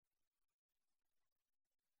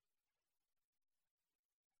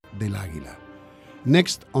del Águila.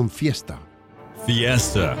 Next on Fiesta.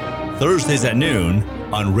 Fiesta, Thursdays at noon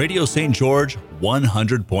on Radio St. George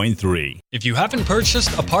 100.3. If you haven't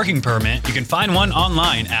purchased a parking permit, you can find one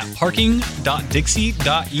online at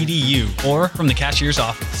parking.dixie.edu or from the cashier's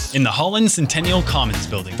office in the Holland Centennial Commons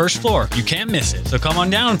building. First floor. You can't miss it. So come on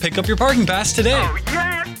down and pick up your parking pass today. Oh, yeah.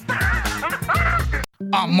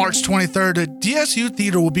 On March 23rd, the DSU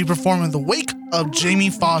Theater will be performing The Wake of Jamie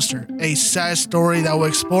Foster, a sad story that will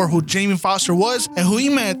explore who Jamie Foster was and who he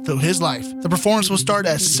met through his life. The performance will start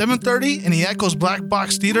at 7:30 in the Echo's Black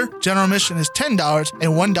Box Theater. General admission is $10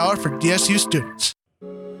 and $1 for DSU students.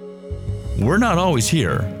 We're not always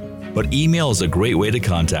here, but email is a great way to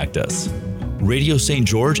contact us.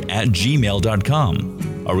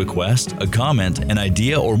 radiostgeorge@gmail.com. A request, a comment, an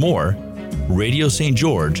idea, or more,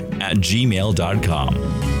 radiostgeorge@gmail.com.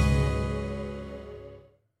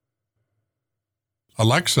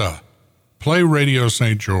 Alexa, play Radio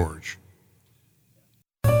St. George.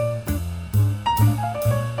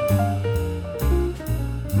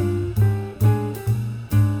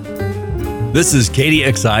 This is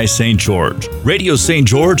KDXI St. George, Radio St.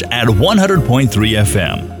 George at 100.3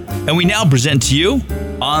 FM. And we now present to you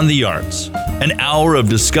On the Arts, an hour of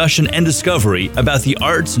discussion and discovery about the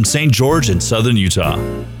arts in St. George and Southern Utah.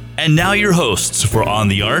 And now your hosts for On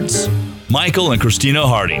the Arts, Michael and Christina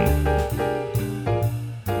Harding.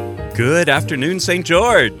 Good afternoon, St.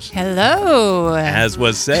 George. Hello. As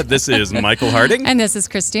was said, this is Michael Harding. And this is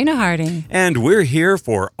Christina Harding. And we're here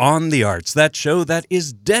for On the Arts, that show that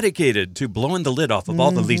is dedicated to blowing the lid off of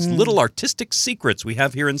all of these little artistic secrets we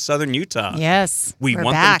have here in Southern Utah. Yes. We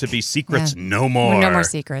want back. them to be secrets no more. No more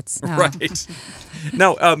secrets. No. Right.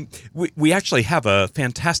 Now, we actually have a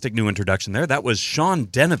fantastic new introduction there. That was Sean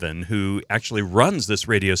Denovan, who actually runs this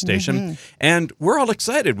radio station. And we're all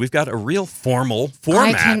excited. We've got a real formal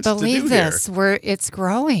format. I can't believe this. It's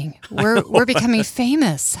growing. We're becoming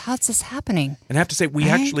famous. How's this happening? And I have to say, we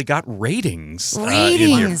actually got ratings.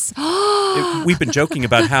 Ratings. We've been joking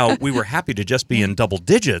about how we were happy to just be in double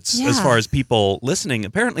digits as far as people listening.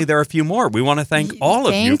 Apparently, there are a few more. We want to thank all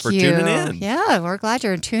of you for tuning in. Yeah, we're glad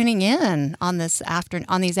you're tuning in on these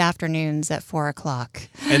afternoons at 4:00.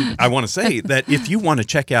 And I want to say that if you want to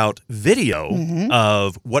check out video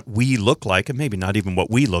of what we look like, and maybe not even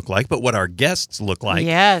what we look like, but what our guests look like,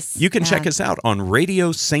 yes, you can check us out on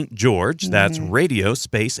Radio St. George. That's Radio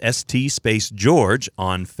space ST space George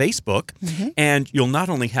on Facebook. And you'll not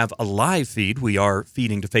only have a live feed, we are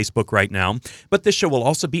feeding to Facebook right now, but this show will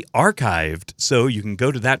also be archived. So you can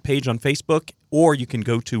go to that page on Facebook, or you can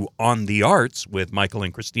go to On the Arts with Michael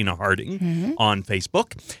and Christina Harding on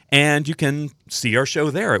Facebook, and you can see our show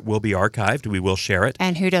there. It will be archived. We will share it.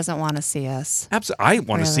 And who doesn't want to see us? Absolutely. I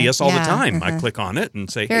want to see us all the time. I click on it and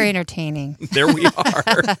say, very entertaining. There we are.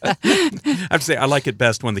 I have to say, I like it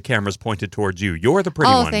best when the camera's pointed towards you. You're the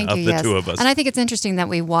pretty one of the two of us. And I think it's interesting that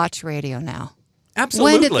we watch radio now.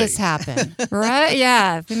 Absolutely. When did this happen? Right?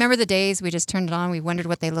 Yeah. Remember the days we just turned it on, we wondered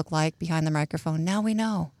what they looked like behind the microphone. Now we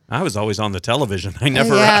know. I was always on the television. I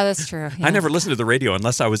never. Yeah, that's true. Yeah. I never listened to the radio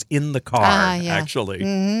unless I was in the car, actually.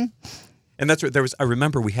 And that's what I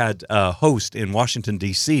remember we had a host in Washington,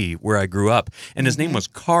 D.C., where I grew up, and his name was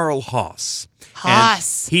Carl Haas.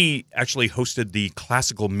 Haas. And he actually hosted the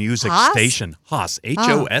classical music station, Haas,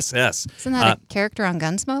 H-O-S-S. Isn't that a character on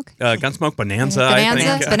Gunsmoke? Gunsmoke Bonanza, I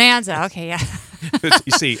think. Bonanza, okay, yeah.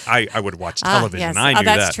 You see, I would watch television. Yes. I knew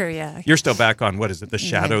that's that. True, yeah. You're still back on, what is it, The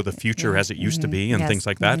Shadow, the Future as it used to be, and things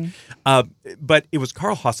like that. But it was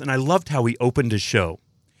Carl Haas, and I loved how he opened his show.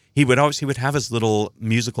 He would have his little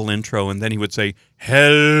musical intro, and then he would say,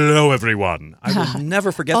 "Hello, everyone." I will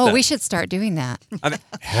never forget that. Oh, we should start doing that.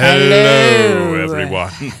 Hello,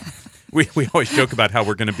 everyone. We always joke about how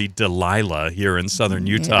we're going to be Delilah here in Southern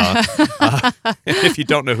Utah. If you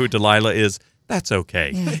don't know who Delilah is, that's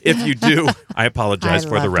okay. If you do, I apologize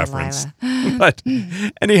for the reference. But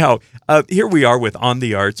anyhow, here we are with On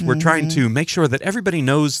the Arts. We're trying to make sure that everybody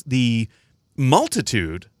knows the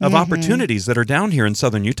multitude of opportunities that are down here in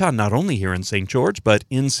Southern Utah, not only here in St. George, but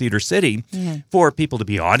in Cedar City, for people to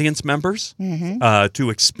be audience members, to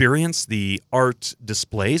experience the art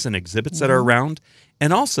displays and exhibits that are around.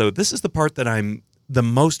 And also, this is the part that I'm the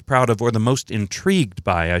most proud of, or the most intrigued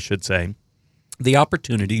by, I should say, the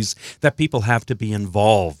opportunities that people have to be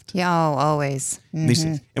involved. Yeah, always. And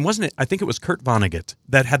wasn't it, I think it was Kurt Vonnegut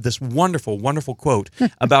that had this wonderful, wonderful quote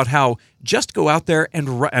about how just go out there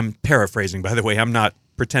and I'm paraphrasing, by the way, I'm not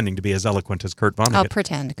pretending to be as eloquent as Kurt Vonnegut. I'll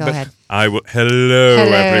pretend. Go ahead. Hello,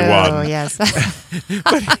 everyone. Yes.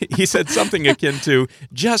 But he said something akin to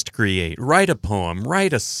just create, write a poem,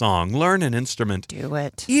 write a song, learn an instrument. Do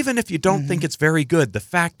it. Even if you don't think it's very good, the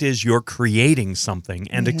fact is you're creating something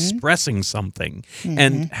and expressing something.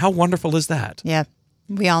 And how wonderful is that? Yeah.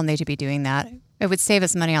 We all need to be doing that. It would save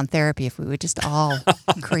us money on therapy if we would just all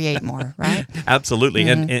create more, right? Absolutely.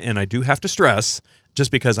 And I do have to stress, just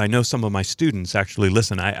because I know some of my students actually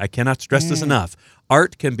listen, I cannot stress this enough.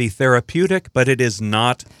 Art can be therapeutic, but it is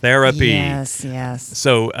not therapy. Yes.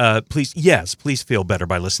 So please feel better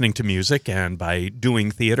by listening to music and by doing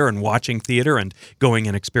theater and watching theater and going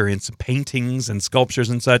and experiencing paintings and sculptures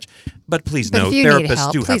and such. But please know, if you need therapists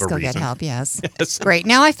help, do have please a go reason. get help. Yes. Yes. Great.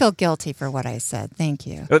 Now I feel guilty for what I said. Thank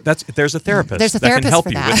you. There's a therapist. There's a that can therapist help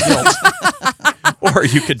for you that. with guilt. Or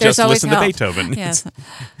you could There's just always listen to help. Beethoven. Yes.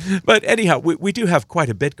 But anyhow, we do have quite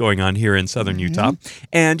a bit going on here in Southern Utah.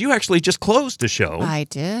 And you actually just closed a show. I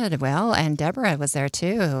did. Well, and Deborah was there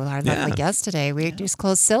too, our lovely guest today. We just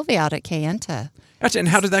closed Sylvia out at Kayenta. Gotcha. And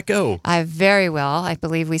how did that go? Very well. I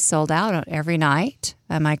believe we sold out every night.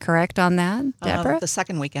 Am I correct on that, Deborah? The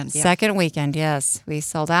second weekend, yeah. Second weekend, yes. We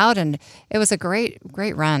sold out, and it was a great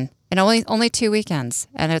run. And only 2 weekends,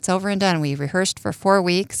 and it's over and done. We rehearsed for 4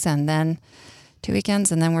 weeks, and then 2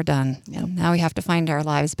 weekends, and then we're done. Yep. Now we have to find our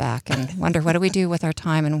lives back and wonder what do we do with our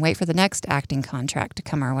time and wait for the next acting contract to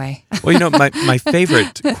come our way. Well, you know, my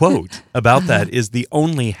favorite quote about that is the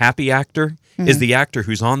only happy actor is the actor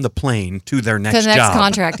who's on the plane to their next The next job.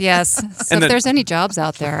 contract, yes. So And if then- there's any jobs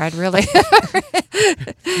out there, I'd really...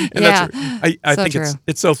 And I So think true.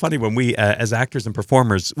 it's so funny when we, as actors and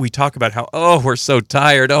performers, we talk about how, we're so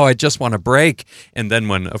tired. I just want a break. And then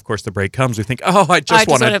when, of course, the break comes, we think, I just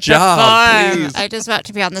want a job, please. I just want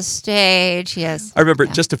to be on the stage, yes. I remember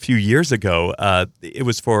just a few years ago, it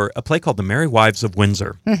was for a play called The Merry Wives of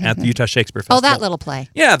Windsor at the Utah Shakespeare Festival. Oh, that little play.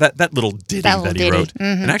 Yeah, that little ditty That little that he ditty. wrote.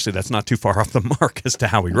 And actually, that's not too far off the mark as to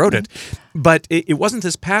how he wrote it. But it wasn't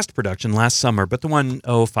this past production last summer, but the one,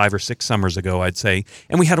 5 or 6 summers ago, I'd say.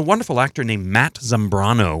 And we had a wonderful actor named Matt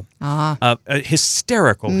Zambrano. A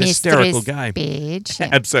hysterical guy. Page.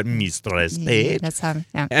 Absolutely, Mistress Page. That's how,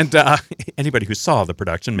 yeah. And anybody who saw the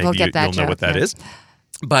production, maybe We'll get that you'll know joke, what that yeah. is.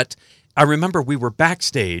 But I remember we were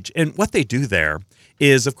backstage, and what they do there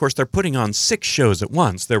is, of course, they're putting on 6 shows at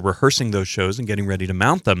once. They're rehearsing those shows and getting ready to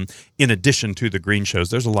mount them in addition to the green shows.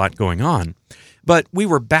 There's a lot going on. But we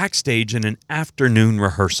were backstage in an afternoon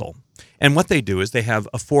rehearsal. And what they do is they have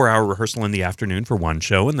a 4-hour rehearsal in the afternoon for one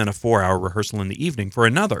show and then a 4-hour rehearsal in the evening for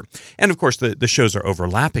another. And, of course, the shows are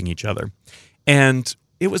overlapping each other. And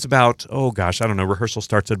it was about, rehearsal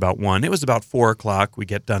starts at about 1. It was about 4 o'clock. We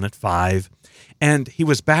get done at 5. And he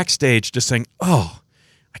was backstage just saying,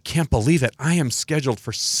 I can't believe it. I am scheduled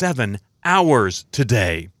for 7 hours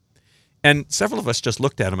today. And several of us just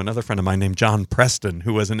looked at him. Another friend of mine named John Preston,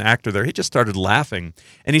 who was an actor there, he just started laughing.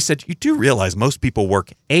 And he said, you do realize most people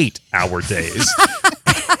work 8-hour days.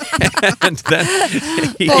 And then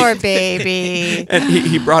Poor baby. And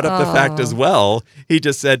he brought up the fact as well. He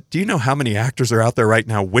just said, do you know how many actors are out there right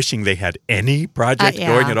now wishing they had any project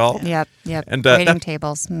going at all? Yep. And waiting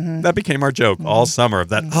tables. Mm-hmm. That became our joke all summer of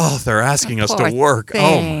that, they're asking us to Poor work.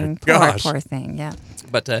 thing. Oh, my gosh. Poor thing, yeah.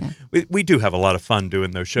 But we do have a lot of fun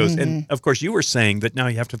doing those shows. And, of course, you were saying that now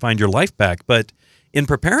you have to find your life back. But in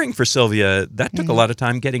preparing for Sylvia, that took a lot of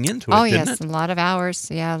time getting into it, didn't it? A lot of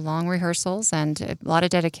hours. Yeah, long rehearsals and a lot of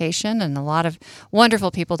dedication and a lot of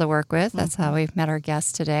wonderful people to work with. That's how we met our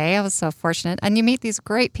guest today. I was so fortunate. And you meet these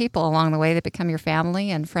great people along the way that become your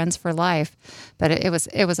family and friends for life. But it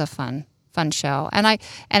was a fun show. And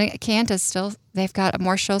Kayanta's still, they've got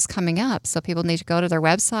more shows coming up. So people need to go to their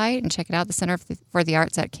website and check it out, the Center for the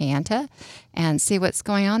Arts at Kayenta, and see what's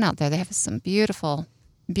going on out there. They have some beautiful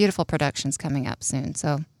productions coming up soon.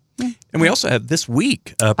 So, and we also have this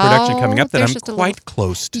week a production coming up that there's I'm just a quite little-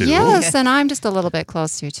 close to. Yes, and I'm just a little bit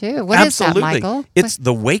close to too. What is Absolutely. that, Michael? It's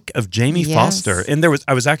The Wake of Jamie Yes. Foster. And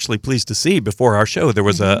I was actually pleased to see before our show, there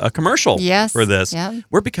was a commercial Yes. for this. Yeah.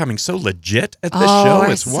 We're becoming so legit at this show.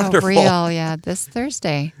 It's so wonderful. real. Yeah, this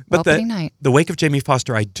Thursday, opening night. The Wake of Jamie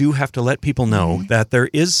Foster, I do have to let people know that there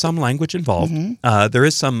is some language involved. There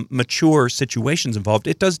is some mature situations involved.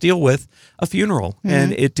 It does deal with a funeral,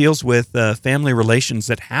 and it deals with family relations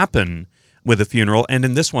that happen with a funeral. And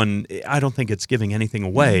in this one, I don't think it's giving anything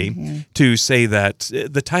away to say that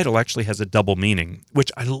the title actually has a double meaning,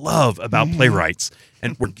 which I love about playwrights.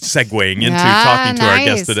 And we're segueing into talking to our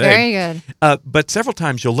guest today. Very good. But several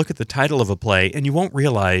times you'll look at the title of a play and you won't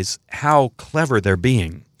realize how clever they're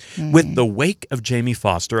being. With The Wake of Jamie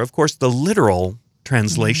Foster, of course, the literal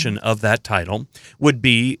translation of that title would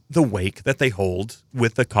be the wake that they hold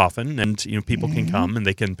with the coffin, and people can come and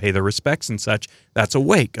they can pay their respects and such. That's a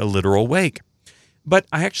wake, a literal wake. But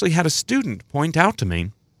I actually had a student point out to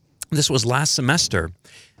me, this was last semester,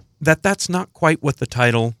 that that's not quite what the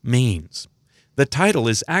title means. The title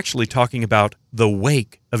is actually talking about the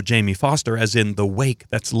wake of Jamie Foster, as in the wake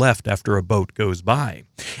that's left after a boat goes by.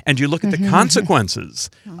 And you look at the consequences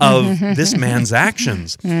of this man's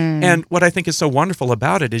actions. And what I think is so wonderful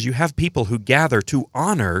about it is you have people who gather to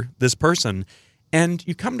honor this person, and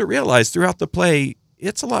you come to realize throughout the play,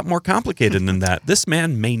 it's a lot more complicated than that. This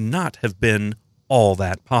man may not have been all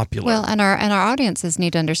that popular. Well, and our audiences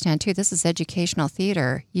need to understand, too, this is educational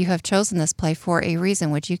theater. You have chosen this play for a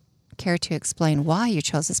reason. Would you care to explain why you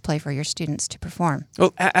chose this play for your students to perform?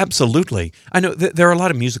 Well, absolutely. I know there are a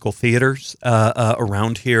lot of musical theaters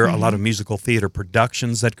around here, a lot of musical theater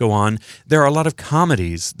productions that go on. There are a lot of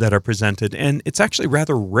comedies that are presented, and it's actually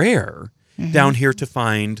rather rare down here to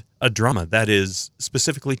find a drama that is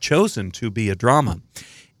specifically chosen to be a drama.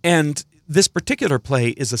 And this particular play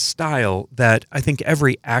is a style that I think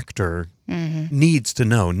every actor needs to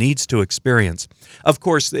know, needs to experience. Of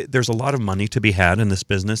course, there's a lot of money to be had in this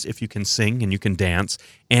business if you can sing and you can dance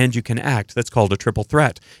and you can act. That's called a triple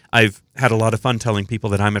threat. I've had a lot of fun telling people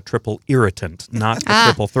that I'm a triple irritant, not a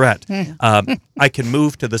triple threat. I can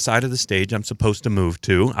move to the side of the stage I'm supposed to move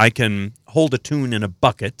to. I can hold a tune in a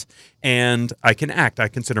bucket, and I can act. I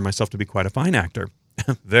consider myself to be quite a fine actor.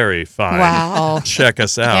 Very fine. Wow. Check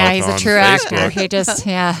us out. Yeah, he's on a true Facebook. actor. He just,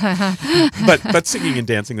 But singing and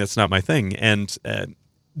dancing, that's not my thing. And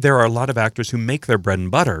there are a lot of actors who make their bread and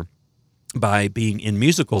butter by being in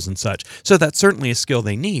musicals and such. So that's certainly a skill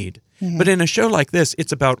they need. But in a show like this,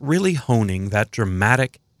 it's about really honing that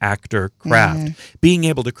dramatic actor craft, being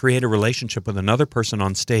able to create a relationship with another person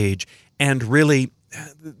on stage and really,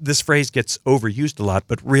 this phrase gets overused a lot,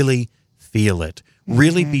 but really feel it.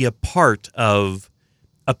 Really be a part of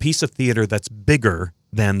a piece of theater that's bigger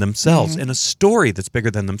than themselves and a story that's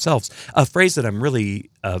bigger than themselves. A phrase that I'm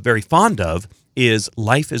really very fond of is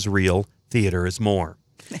life is real, theater is more.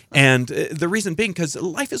 And the reason being because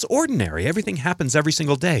life is ordinary. Everything happens every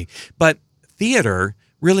single day. But theater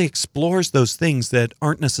really explores those things that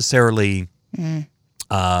aren't necessarily,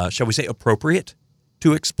 shall we say, appropriate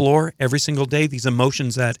to explore every single day. These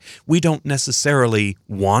emotions that we don't necessarily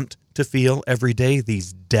want to feel every day,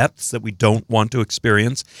 these depths that we don't want to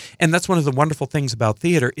experience. And that's one of the wonderful things about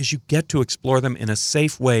theater is you get to explore them in a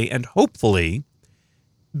safe way and hopefully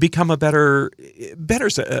become a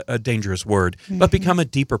better's a dangerous word, but become a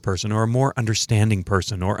deeper person or a more understanding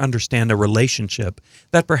person or understand a relationship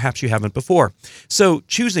that perhaps you haven't before. So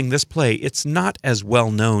choosing this play, it's not as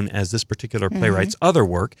well known as this particular playwright's other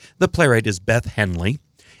work. The playwright is Beth Henley,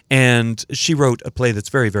 and she wrote a play that's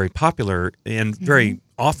very, very popular and very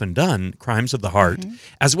often done, Crimes of the Heart,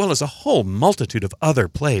 as well as a whole multitude of other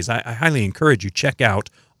plays. I highly encourage you check out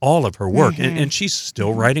all of her work, and she's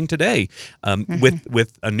still writing today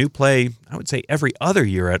with a new play, I would say every other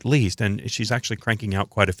year at least, and she's actually cranking out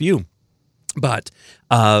quite a few. But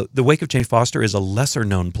The Wake of Jamie Foster is a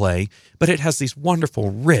lesser-known play, but it has these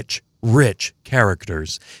wonderful, rich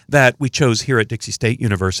characters that we chose here at Dixie State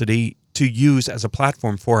University to use as a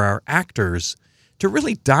platform for our actors to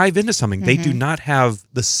really dive into something. They do not have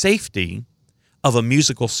the safety of a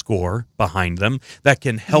musical score behind them that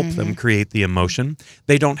can help them create the emotion.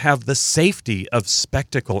 They don't have the safety of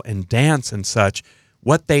spectacle and dance and such.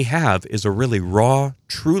 What they have is a really raw,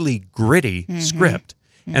 truly gritty script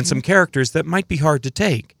and some characters that might be hard to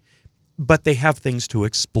take, but they have things to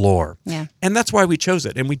explore. Yeah. And that's why we chose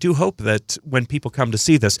it. And we do hope that when people come to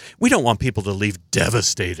see this, we don't want people to leave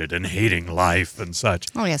devastated and hating life and such.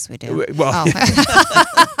 Oh, yes, we do. Well,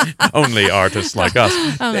 only artists like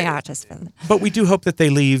us. Only artists. But we do hope that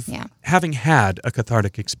they leave having had a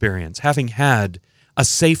cathartic experience, having had a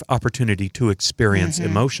safe opportunity to experience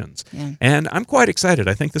emotions. Yeah. And I'm quite excited.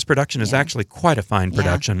 I think this production is actually quite a fine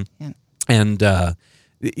production. Yeah. And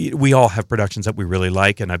we all have productions that we really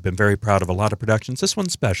like, and I've been very proud of a lot of productions. This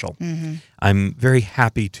one's special. I'm very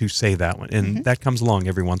happy to say that one, and that comes along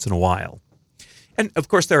every once in a while. And, of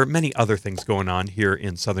course, there are many other things going on here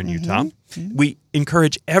in southern Utah. We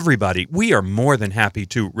encourage everybody. We are more than happy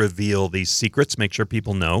to reveal these secrets, make sure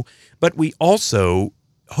people know, but we also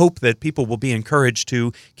hope that people will be encouraged to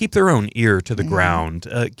keep their own ear to the ground,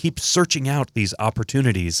 keep searching out these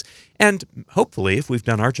opportunities, and hopefully, if we've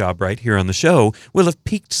done our job right here on the show, we'll have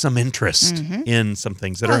piqued some interest in some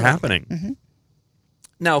things that are happening.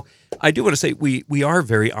 Now, I do want to say we are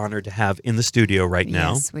very honored to have in the studio right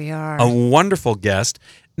now Yes, we are. a wonderful guest.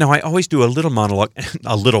 Now, I always do a little monologue.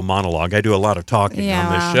 I do a lot of talking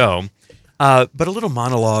on this show. but a little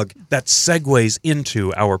monologue that segues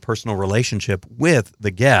into our personal relationship with the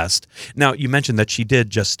guest. Now, you mentioned that she did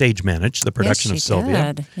just stage manage the production Yes, of she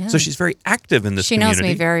Sylvia. did. Yeah. So she's very active in this She community. knows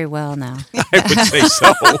me very well now. I would say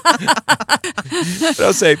so. But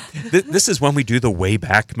I'll say this is when we do the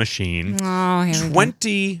Wayback Machine. Oh, here we go.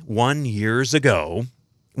 21 years ago,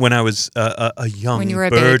 when I was a young, When you were a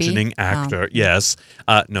burgeoning baby? actor. Yes.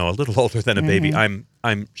 No, a little older than a baby.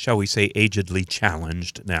 I'm, shall we say, agedly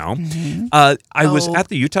challenged now. I was at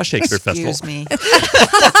the Utah Shakespeare Festival. Excuse me.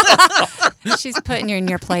 She's putting you in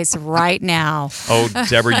your place right now. Oh,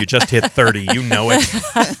 Deborah, you just hit 30. You know it.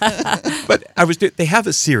 But they have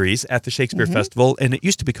a series at the Shakespeare Festival, and it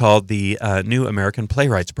used to be called the New American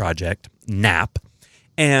Playwrights Project, NAP.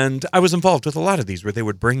 And I was involved with a lot of these where they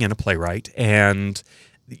would bring in a playwright, and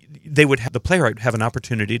they would have the playwright have an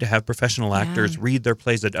opportunity to have professional actors read their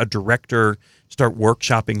plays, a director start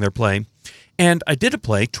workshopping their play. And I did a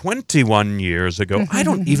play 21 years ago. I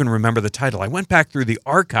don't even remember the title. I went back through the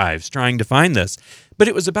archives trying to find this. But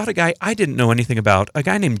it was about a guy I didn't know anything about, a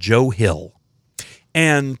guy named Joe Hill.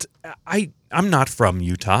 And I'm not from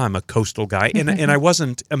Utah. I'm a coastal guy. And I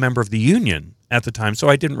wasn't a member of the union at the time. So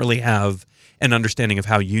I didn't really have an understanding of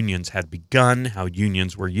how unions had begun, how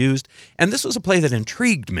unions were used. And this was a play that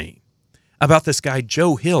intrigued me about this guy,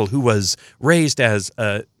 Joe Hill, who was raised as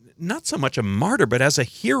not so much a martyr, but as a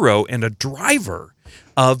hero and a driver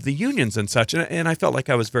of the unions and such. And I felt like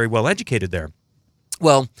I was very well educated there.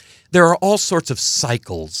 Well, there are all sorts of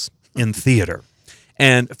cycles in theater.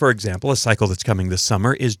 And for example, a cycle that's coming this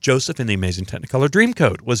summer is Joseph and the Amazing Technicolor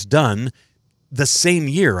Dreamcoat was done the same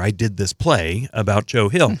year I did this play about Joe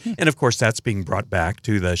Hill. And of course, that's being brought back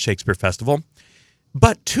to the Shakespeare Festival.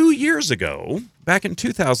 But 2 years ago, back in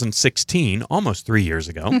 2016, almost 3 years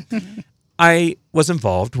ago, I was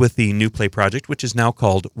involved with the new play project, which is now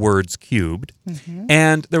called Words Cubed.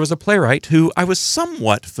 And there was a playwright who I was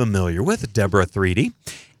somewhat familiar with, Debora Threedy,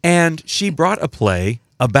 and she brought a play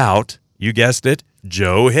about, you guessed it,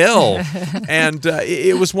 Joe Hill. And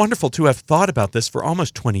it was wonderful to have thought about this for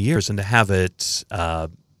almost 20 years and to have it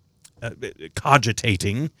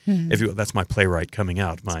cogitating, if you will. That's my playwright coming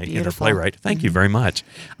out, my inner playwright. Thank you very much.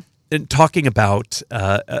 And talking about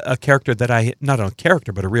a character that not a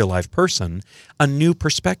character, but a real life person, a new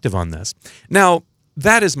perspective on this. Now,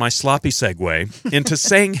 that is my sloppy segue into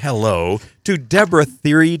saying hello to Debora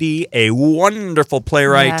Threedy, a wonderful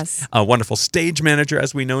playwright, a wonderful stage manager,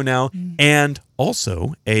 as we know now, and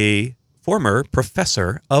also a former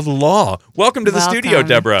professor of law. Welcome to the studio,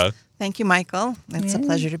 Debora. Thank you, Michael. It's a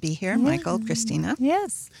pleasure to be here. Michael, Christina.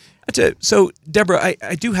 Yes. So, Debora,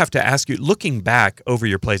 I do have to ask you, looking back over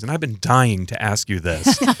your plays, and I've been dying to ask you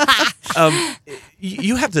this.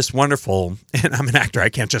 You have this wonderful, and I'm an actor, I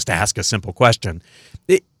can't just ask a simple question.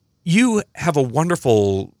 You have a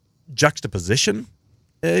wonderful juxtaposition,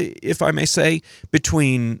 if I may say,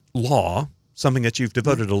 between law, something that you've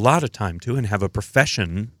devoted a lot of time to and have a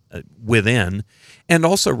profession within, and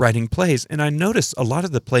also writing plays. And I notice a lot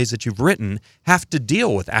of the plays that you've written have to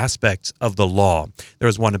deal with aspects of the law. There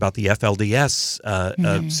was one about the FLDS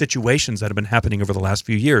situations that have been happening over the last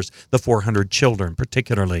few years, the 400 children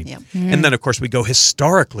particularly. Yep. And then, of course, we go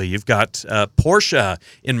historically. You've got Portia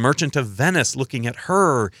in Merchant of Venice looking at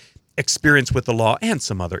her experience with the law and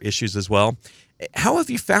some other issues as well. How have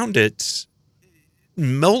you found it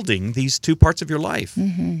melding these two parts of your life?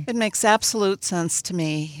 It makes absolute sense to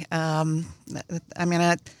me.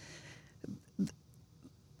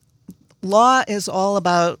 Law is all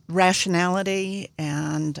about rationality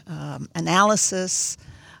and analysis.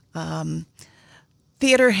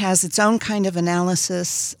 Theater has its own kind of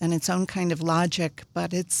analysis and its own kind of logic,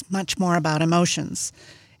 but it's much more about emotions.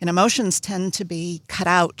 And emotions tend to be cut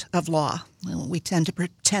out of law. We tend to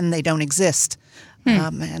pretend they don't exist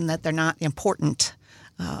and that they're not important.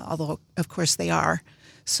 Although, of course, they are.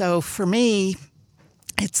 So for me,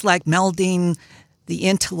 it's like melding the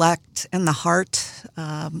intellect and the heart,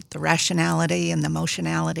 the rationality and the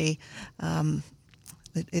emotionality.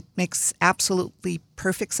 It makes absolutely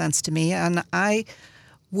perfect sense to me, and I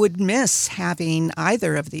would miss having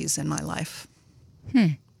either of these in my life.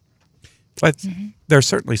 But there are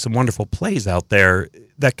certainly some wonderful plays out there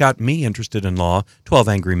that got me interested in law. 12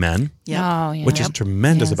 Angry Men, which is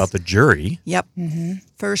tremendous about the jury. Yep.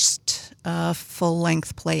 First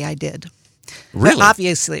full-length play I did. Really? But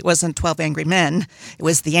obviously, it wasn't 12 Angry Men. It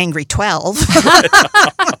was The Angry 12.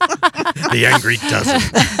 The Angry Dozen.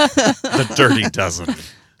 The Dirty Dozen.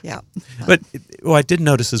 Yeah. But I did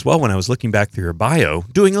notice as well when I was looking back through your bio,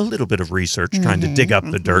 doing a little bit of research, trying to dig up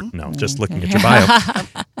the dirt, just looking at your bio,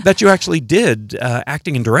 that you actually did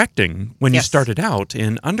acting and directing when you started out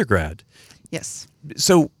in undergrad. Yes.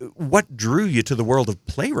 So what drew you to the world of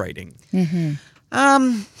playwriting?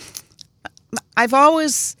 I've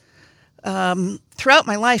always, throughout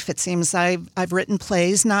my life, it seems, I've written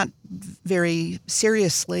plays, not very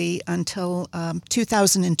seriously until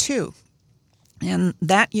 2002. And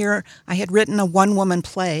that year, I had written a one-woman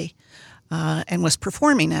play and was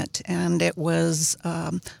performing it. And it was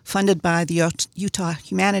funded by the Utah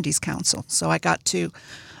Humanities Council. So I got to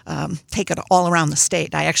take it all around the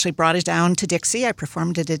state. I actually brought it down to Dixie. I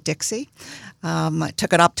performed it at Dixie. I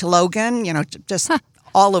took it up to Logan, just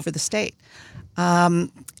all over the state. And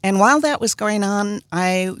while that was going on,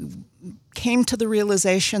 I came to the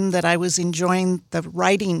realization that I was enjoying the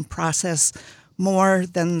writing process more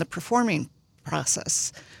than the performing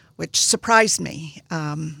process, which surprised me.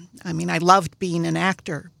 I loved being an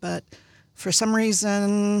actor, but for some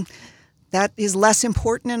reason that is less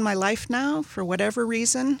important in my life now, for whatever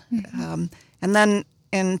reason. And then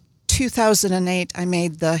in 2008, I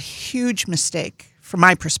made the huge mistake, from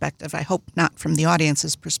my perspective, I hope not from the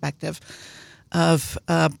audience's perspective, of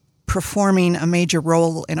performing a major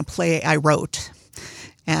role in a play I wrote.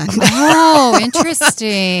 And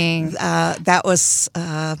Interesting. that was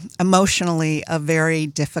emotionally a very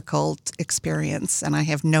difficult experience, and I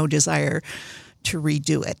have no desire to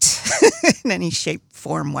redo it in any shape,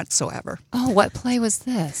 form whatsoever. Oh, what play was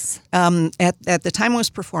this? At the time it was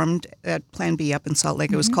performed at Plan B up in Salt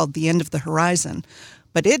Lake, it was called The End of the Horizon,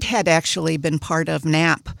 but it had actually been part of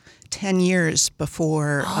NAP 10 years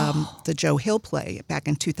before the Joe Hill play back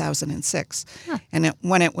in 2006. And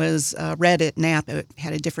when it was read at NAP, it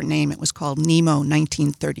had a different name. It was called Nemo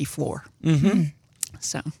 1934.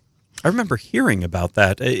 So I remember hearing about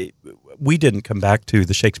that. We didn't come back to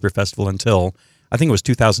the Shakespeare Festival until, I think it was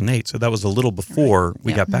 2008, so that was a little before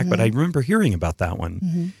we got back, but I remember hearing about that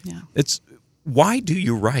one. Why do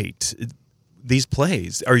you write these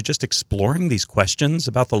plays? Are you just exploring these questions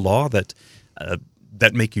about the law that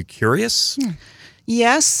make you curious?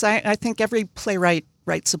 Yes, I think every playwright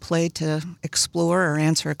writes a play to explore or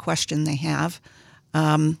answer a question they have.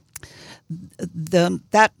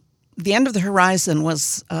 The End of the Horizon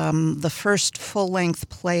was the first full-length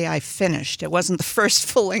play I finished. It wasn't the first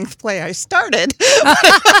full-length play I started,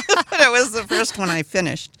 but it was the first one I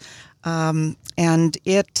finished. And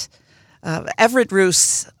Everett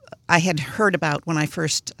Roos, I had heard about when I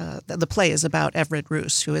first, the play is about Everett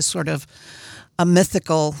Roos, who is sort of a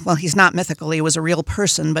mythical, well, he's not mythical, he was a real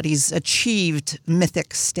person, but he's achieved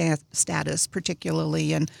mythic status,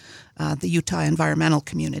 particularly in the Utah environmental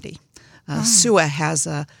community. SUA has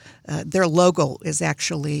their logo is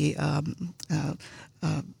actually a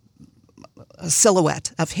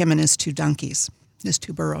silhouette of him and his two donkeys, his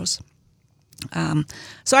two burros.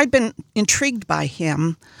 So I'd been intrigued by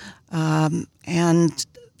him and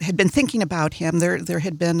had been thinking about him. There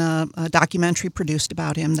had been a documentary produced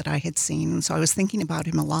about him that I had seen, so I was thinking about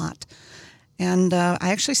him a lot. And I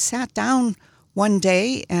actually sat down one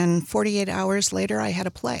day, and 48 hours later, I had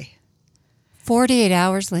a play. 48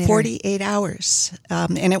 hours later? 48 hours.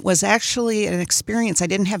 And it was actually an experience. I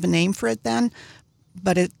didn't have a name for it then,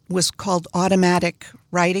 but it was called automatic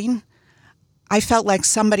writing. I felt like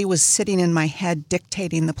somebody was sitting in my head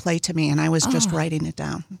dictating the play to me, and I was just writing it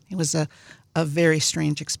down. It was a very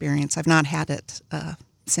strange experience. I've not had it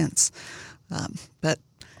since. But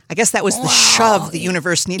I guess that was the shove the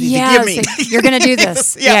universe needed to give me. So you're going to do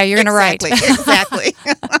this. You're going to write. Exactly.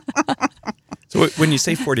 So when you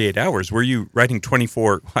say 48 hours, were you writing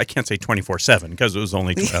 24, I can't say 24/7 because it was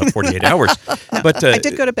only 48 hours. But I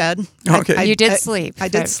did go to bed. Okay. You did sleep. I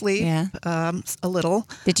did sleep a little.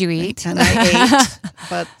 Did you eat? And I ate,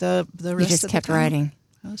 but the rest You just of kept the time, writing.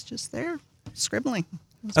 I was just there, scribbling.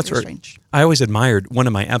 It was That's very right. strange. I always admired, one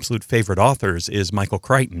of my absolute favorite authors is Michael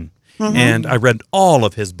Crichton. And I read all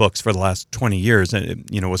of his books for the last 20 years and,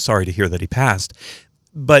 was sorry to hear that he passed.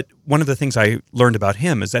 But one of the things I learned about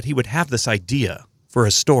him is that he would have this idea for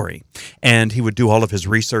a story, and he would do all of his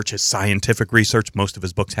research, his scientific research. Most of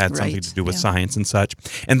his books had something to do with science and such.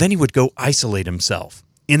 And then he would go isolate himself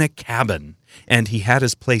in a cabin, and he had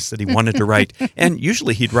his place that he wanted to write. And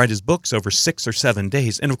usually he'd write his books over 6 or 7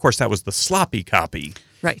 days. And of course, that was the sloppy copy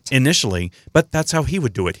initially, but that's how he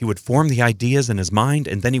would do it. He would form the ideas in his mind,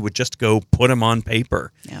 and then he would just go put them on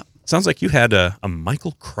paper. Yeah. Sounds like you had a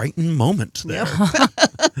Michael Crichton moment there.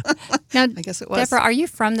 Now, I guess it was. Deborah, are you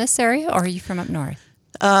from this area or are you from up north?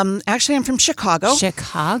 Actually, I'm from Chicago.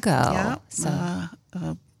 Chicago. Yeah.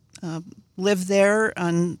 Lived there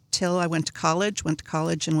until I went to college. Went to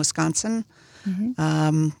college in Wisconsin.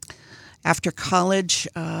 After college,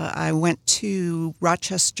 I went to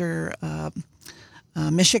Rochester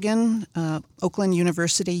Michigan. Oakland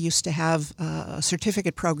University used to have a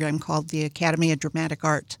certificate program called the Academy of Dramatic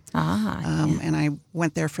Art. And I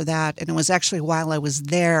went there for that. And it was actually while I was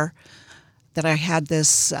there that I had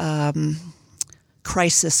this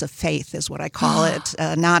crisis of faith, is what I call it.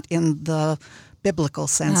 Not in the biblical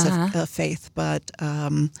sense of faith, but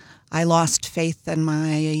I lost faith in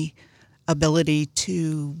my ability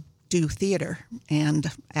to do theater. And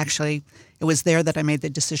actually, it was there that I made the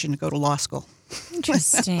decision to go to law school.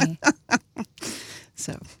 Interesting.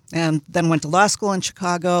 And then went to law school in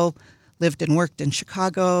Chicago, lived and worked in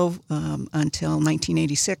Chicago until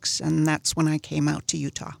 1986, and that's when I came out to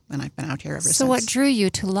Utah, and I've been out here ever since. So what drew you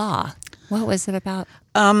to law? What was it about?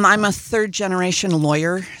 I'm a third-generation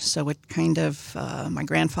lawyer, so it kind of, my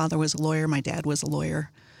grandfather was a lawyer, my dad was a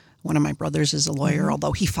lawyer. One of my brothers is a lawyer,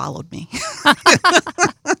 although he followed me.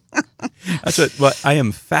 Well, I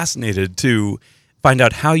am fascinated to find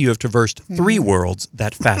out how you have traversed three worlds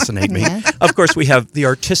that fascinate me. Of course, we have the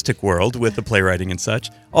artistic world with the playwriting and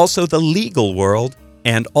such, also the legal world,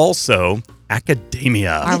 and also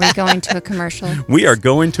academia. Are we going to a commercial? We are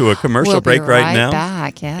going to a commercial break right now. We'll be right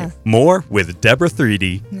back, yeah. More with Debora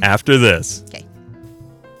Threedy after this. Okay.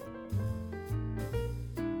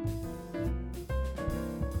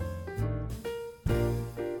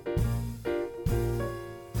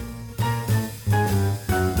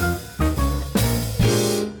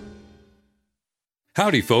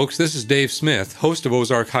 Howdy, folks. This is Dave Smith, host of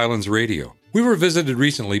Ozark Highlands Radio. We were visited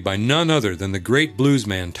recently by none other than the great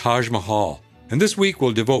bluesman Taj Mahal, and this week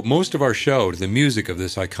we'll devote most of our show to the music of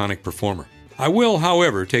this iconic performer. I will,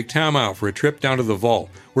 however, take time out for a trip down to the vault,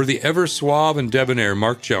 where the ever suave and debonair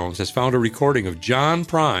Mark Jones has found a recording of John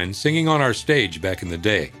Prine singing on our stage back in the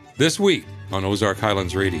day. This week on Ozark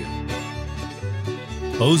Highlands Radio.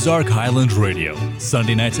 Ozark Highlands Radio,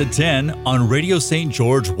 Sunday nights at 10 on Radio St.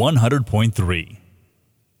 George 100.3.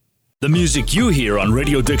 The music you hear on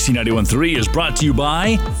Radio Dixie 91.3 is brought to you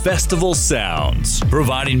by Festival Sounds,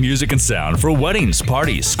 providing music and sound for weddings,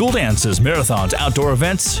 parties, school dances, marathons, outdoor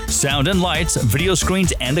events, sound and lights, video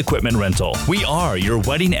screens, and equipment rental. We are your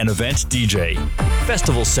wedding and event DJ.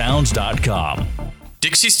 FestivalSounds.com.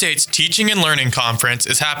 Dixie State's Teaching and Learning Conference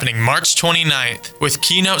is happening March 29th with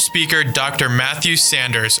keynote speaker Dr. Matthew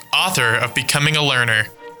Sanders, author of Becoming a Learner.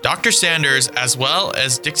 Dr. Sanders, as well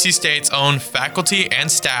as Dixie State's own faculty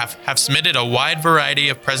and staff, have submitted a wide variety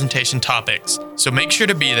of presentation topics, so make sure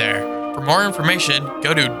to be there. For more information,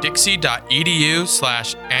 go to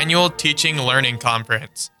dixie.edu/annual Teaching Learning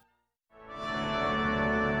Conference.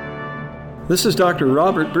 This is Dr.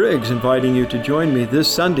 Robert Briggs inviting you to join me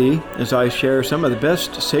this Sunday as I share some of the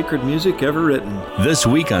best sacred music ever written. This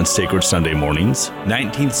week on Sacred Sunday Mornings,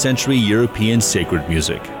 19th century European sacred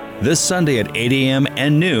music. This Sunday at 8 a.m.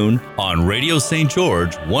 and noon on Radio St.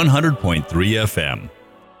 George 100.3 FM.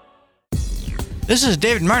 This is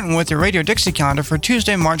David Martin with your Radio Dixie calendar for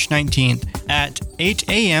Tuesday, March 19th. At 8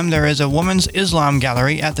 a.m., there is a Women's Islam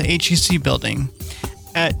Gallery at the HEC building.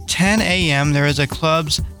 At 10 a.m., there is a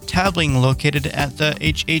club's tabling located at the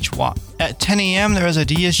HH-WAP. At 10 a.m., there is a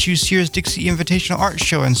DSU Sears Dixie Invitational Art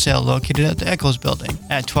Show and Sale located at the Eccles building.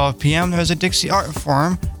 At 12 p.m., there is a Dixie Art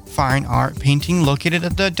Forum, Fine Art Painting located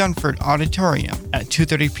at the Dunford Auditorium. At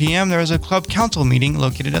 2:30 p.m., there is a club council meeting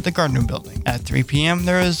located at the Gardner Building. At 3 p.m.,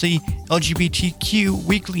 there is the LGBTQ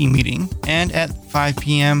weekly meeting. And at 5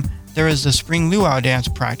 p.m., there is the Spring Luau Dance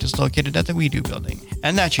practice located at the We Do Building.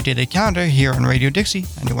 And that's your daily calendar here on Radio Dixie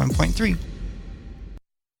 91.3.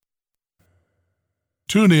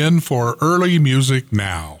 Tune in for Early Music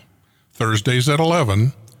Now, Thursdays at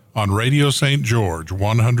 11 on Radio St. George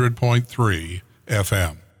 100.3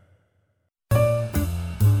 FM.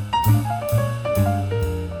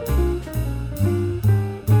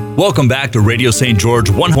 Welcome back to Radio St.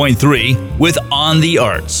 George 100.3 with On the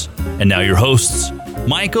Arts. And now your hosts,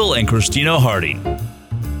 Michael and Christina Harding.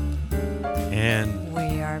 And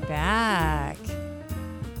we are back.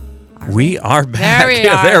 We are back. There we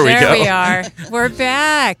yeah, are. There we there go. We are. We're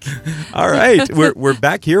back. All right. We're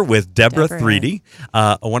back here with Debora Threedy,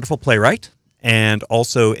 a wonderful playwright and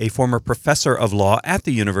also a former professor of law at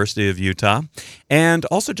the University of Utah, and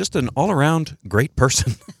also just an all-around great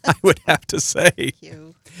person, I would have to say. Thank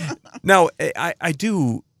you. Now, I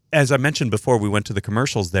do, as I mentioned before we went to the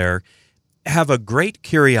commercials there, have a great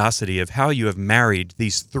curiosity of how you have married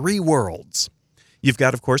these three worlds. You've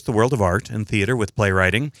got, of course, the world of art and theater with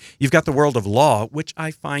playwriting. You've got the world of law, which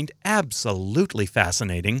I find absolutely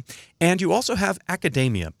fascinating. And you also have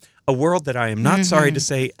academia, a world that I am not sorry to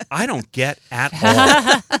say I don't get at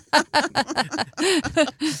all.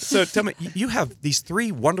 So tell me, you have these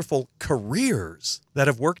three wonderful careers that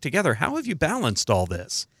have worked together. How have you balanced all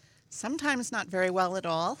this? Sometimes not very well at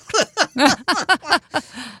all.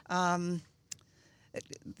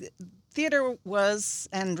 Theater was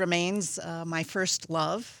and remains my first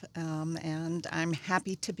love, and I'm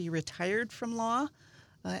happy to be retired from law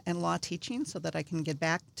and law teaching so that I can get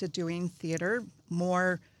back to doing theater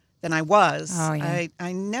more than I was. Oh, yeah.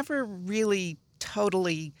 I never really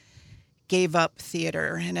totally gave up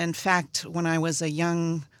theater, and in fact, when I was a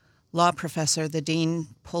young law professor, the dean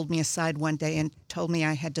pulled me aside one day and told me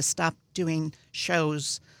I had to stop doing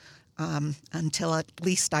shows until at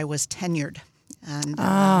least I was tenured. And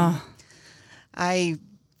I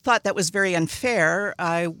thought that was very unfair.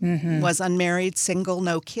 I was unmarried, single,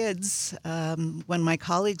 no kids. When my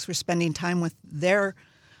colleagues were spending time with their,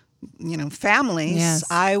 families, Yes.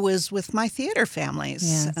 I was with my theater families.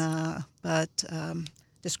 Yes. But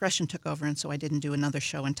discretion took over, and so I didn't do another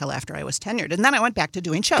show until after I was tenured. And then I went back to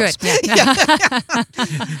doing shows. Good. Yeah.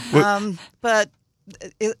 But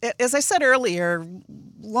as I said earlier,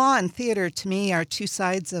 law and theater to me are two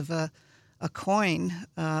sides of a coin.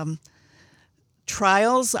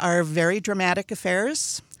 Trials are very dramatic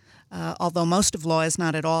affairs, although most of law is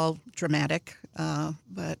not at all dramatic,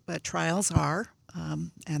 but trials are,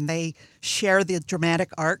 and they share the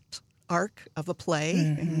dramatic arc of a play,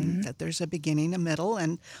 and that there's a beginning, a middle,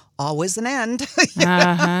 and always an end.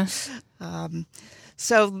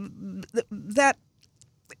 So that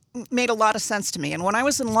made a lot of sense to me. And when I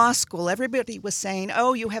was in law school, everybody was saying,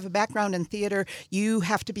 oh, you have a background in theater, you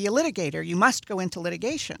have to be a litigator, you must go into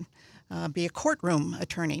litigation, be a courtroom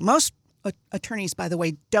attorney. Most attorneys, by the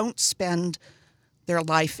way, don't spend their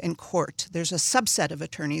life in court. There's a subset of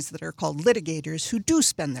attorneys that are called litigators who do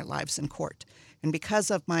spend their lives in court. And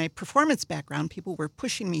because of my performance background, people were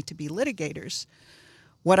pushing me to be litigators.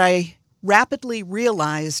 What I rapidly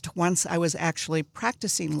realized once I was actually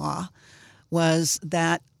practicing law was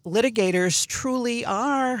that litigators truly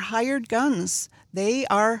are hired guns. They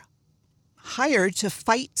are hired to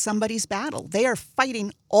fight somebody's battle. They are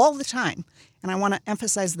fighting all the time. And I want to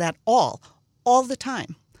emphasize that all the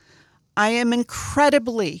time. I am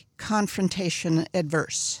incredibly confrontation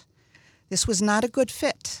adverse. This was not a good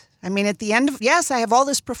fit. I mean, at the end of, yes, I have all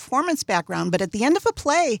this performance background, but at the end of a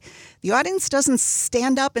play, the audience doesn't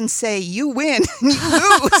stand up and say, you win,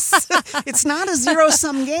 you lose. It's not a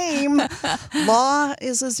zero-sum game. Law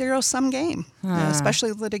is a zero-sum game,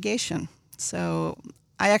 especially litigation. So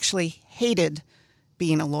I actually hated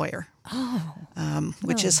being a lawyer,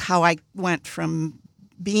 which is how I went from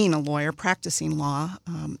being a lawyer, practicing law,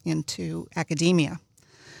 into academia,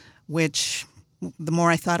 which the more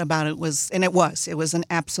I thought about it was an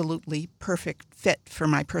absolutely perfect fit for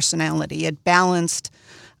my personality. It balanced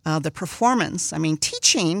the performance. I mean,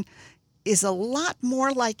 teaching is a lot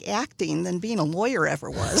more like acting than being a lawyer ever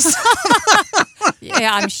was.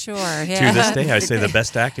 Yeah, I'm sure. Yeah. To this day, I say the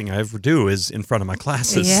best acting I ever do is in front of my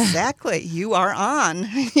classes. Yeah. Exactly. You are on,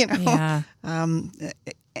 Yeah.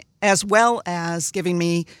 As well as giving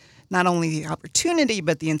me not only the opportunity,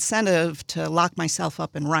 but the incentive to lock myself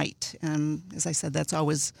up and write. And as I said, that's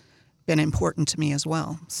always been important to me as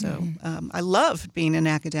well. So I loved being an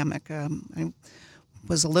academic. I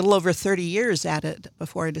was a little over 30 years at it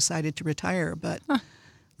before I decided to retire, but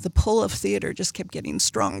the pull of theater just kept getting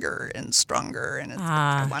stronger and stronger, and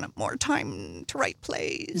I wanted more time to write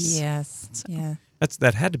plays. Yes, So. yeah.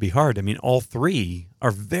 That had to be hard. I mean, all three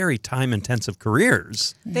are very time-intensive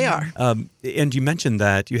careers. They are. And you mentioned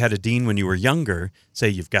that you had a dean when you were younger say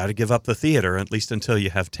you've got to give up the theater, at least until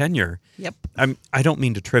you have tenure. Yep. I don't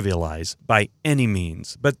mean to trivialize by any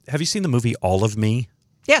means, but have you seen the movie All of Me?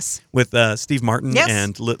 Yes. With Steve Martin Yes.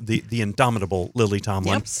 and the indomitable Lily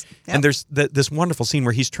Tomlin. Yep. And there's this wonderful scene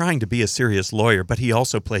where he's trying to be a serious lawyer, but he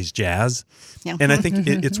also plays jazz. Yeah. And I think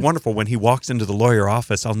it's wonderful when he walks into the lawyer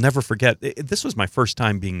office. I'll never forget. This was my first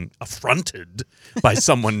time being affronted by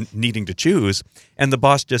someone needing to choose. And the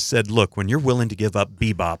boss just said, look, when you're willing to give up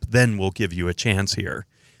bebop, then we'll give you a chance here.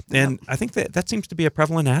 And I think that seems to be a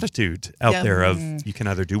prevalent attitude out there of you can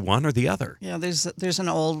either do one or the other. Yeah, there's an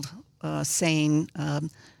old saying,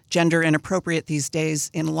 gender inappropriate these days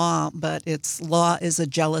in law, but it's law is a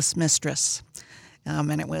jealous mistress.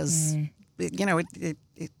 And it was,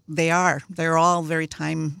 they're all very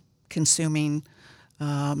time consuming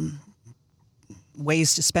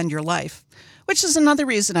ways to spend your life, which is another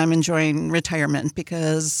reason I'm enjoying retirement,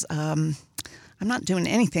 because I'm not doing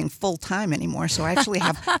anything full time anymore, so I actually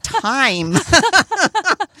have time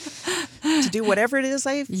to do whatever it is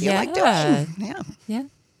I feel like doing. Yeah.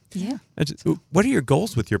 Yeah. What are your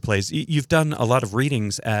goals with your plays? You've done a lot of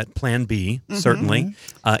readings at Plan B, certainly,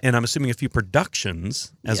 and I'm assuming a few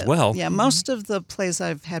productions as well. Yeah, most of the plays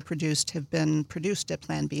I've had produced have been produced at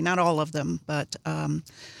Plan B. Not all of them, but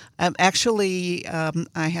actually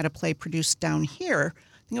I had a play produced down here.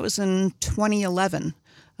 I think it was in 2011.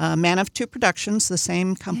 Man of Two Productions, the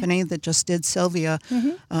same company that just did Sylvia,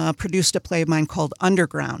 produced a play of mine called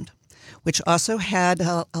Underground, which also had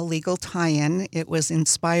a legal tie-in. It was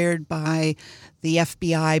inspired by the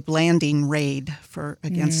FBI Blanding raid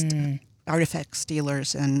against artifact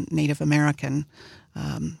stealers and Native American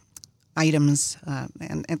items,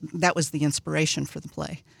 and that was the inspiration for the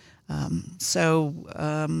play.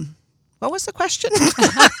 What was the question?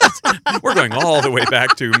 We're going all the way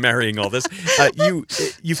back to marrying all this.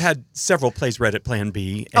 You've had several plays read at Plan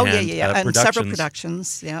B. And, and several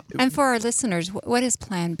productions. Yeah. And for our listeners, what is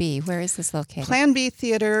Plan B? Where is this located? Plan B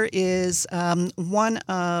Theater is one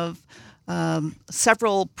of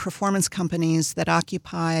several performance companies that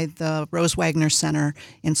occupy the Rose Wagner Center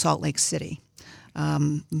in Salt Lake City.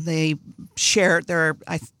 They share,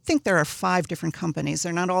 I think there are 5 different companies.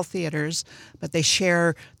 They're not all theaters, but they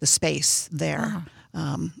share the space there.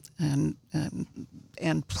 And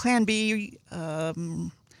Plan B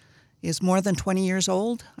is more than 20 years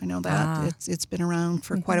old. I know that. It's been around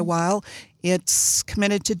for quite a while. It's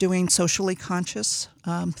committed to doing socially conscious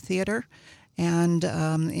theater, and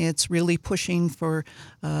it's really pushing for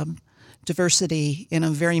diversity in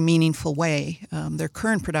a very meaningful way. Their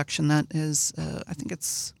current production that is, I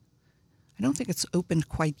don't think it's opened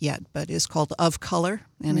quite yet, but is called Of Color,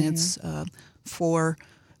 and it's for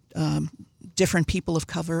different people of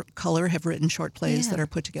color have written short plays that are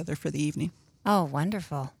put together for the evening. Oh,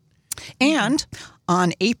 wonderful. And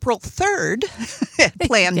on April 3rd at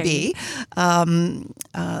Plan B,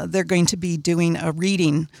 they're going to be doing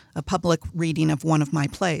a public reading of one of my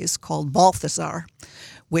plays called Balthazar,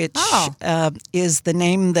 which is the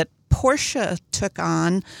name that Portia took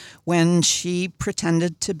on when she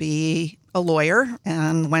pretended to be a lawyer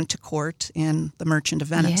and went to court in The Merchant of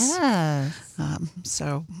Venice. Yes.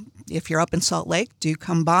 So if you're up in Salt Lake, do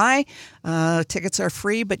come by. Tickets are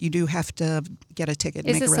free, but you do have to get a ticket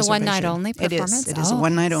and is make a reservation. Is this a one-night-only performance? It is a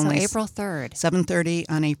one-night only. So April 3rd. 7:30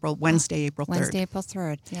 on Wednesday, April 3rd. Wednesday, April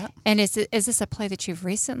 3rd. Yeah. And is this a play that you've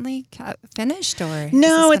recently finished? Or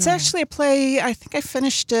no, it's actually a play, I think I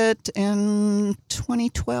finished it in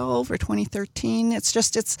 2012 or 2013.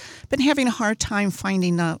 It's been having a hard time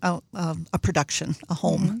finding a production, a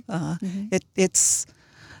home. It's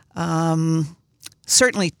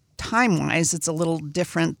certainly time-wise, it's a little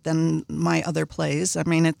different than my other plays. I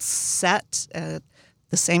mean, it's set at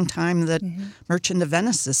the same time that Merchant of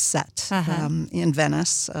Venice is set in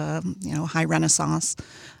Venice, high Renaissance.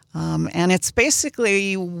 And it's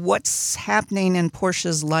basically what's happening in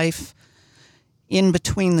Portia's life in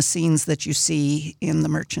between the scenes that you see in The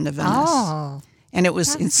Merchant of Venice. Oh. And it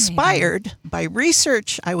was inspired by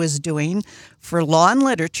research I was doing for law and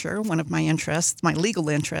literature, one of my interests, my legal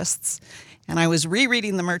interests. And I was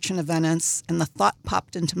rereading The Merchant of Venice, and the thought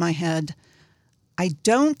popped into my head, I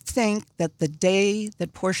don't think that the day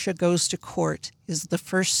that Portia goes to court is the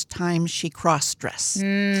first time she cross-dressed.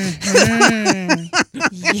 And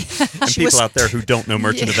people out there who don't know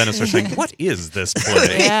Merchant of Venice are saying, what is this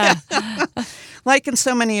play? Yeah. Like in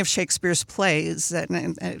so many of Shakespeare's plays,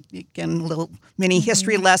 and again, a little mini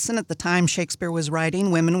history lesson. At the time Shakespeare was writing,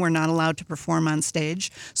 women were not allowed to perform on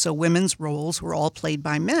stage, so women's roles were all played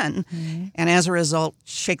by men. And as a result,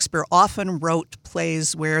 Shakespeare often wrote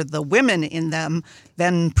plays where the women in them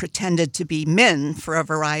then pretended to be men for a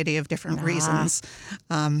variety of different reasons.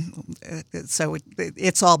 So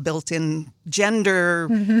it's all built in. Gender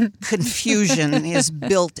confusion is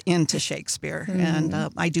built into Shakespeare, and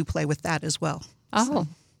I do play with that as well. Oh,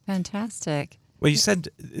 fantastic. Well, you said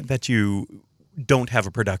that you don't have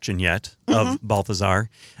a production yet of Balthazar,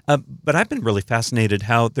 but I've been really fascinated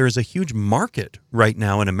how there's a huge market right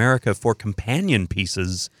now in America for companion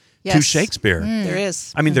pieces to Shakespeare. There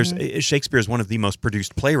is. I mean, Shakespeare is one of the most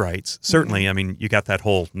produced playwrights. Certainly, I mean, you got that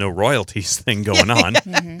whole no royalties thing going on,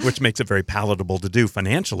 which makes it very palatable to do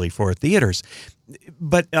financially for theaters.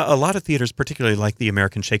 But a lot of theaters, particularly like the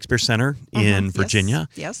American Shakespeare Center in Virginia,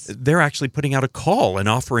 they're actually putting out a call and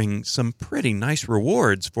offering some pretty nice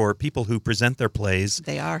rewards for people who present their plays.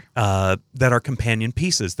 They are. That are companion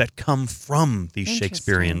pieces that come from these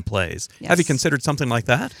Shakespearean plays. Yes. Have you considered something like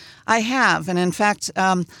that? I have. And in fact,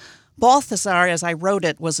 Balthazar, as I wrote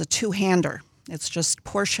it, was a two-hander. It's just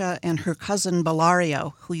Portia and her cousin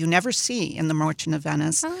Bellario, who you never see in The Merchant of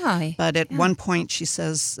Venice. But at one point, she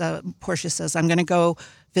says, Portia says, "I'm going to go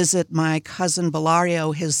visit my cousin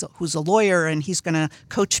Bellario, who's a lawyer, and he's going to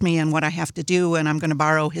coach me in what I have to do, and I'm going to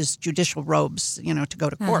borrow his judicial robes, to go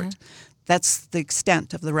to court." That's the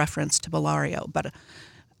extent of the reference to Bellario. But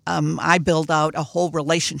I build out a whole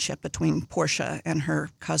relationship between Portia and her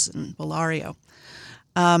cousin Bellario.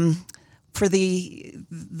 For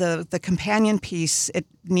the companion piece, it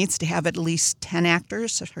needs to have at least 10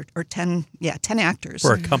 actors or 10 actors.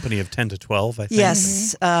 For a company of 10 to 12, I think.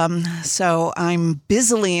 Yes. So I'm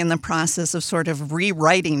busily in the process of sort of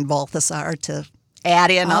rewriting Balthasar to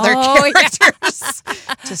add in other characters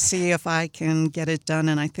to see if I can get it done.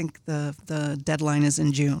 And I think the deadline is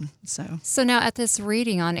in June. So now at this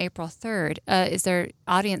reading on April 3rd, is there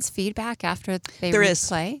audience feedback after they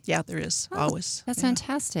play? Yeah, there is, always. That's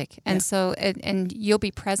fantastic. And so, and you'll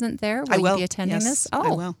be present there? I will. You be attending this? I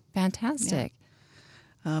will. Fantastic.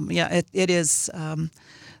 It is.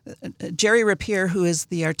 Jerry Rapier, who is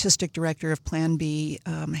the artistic director of Plan B,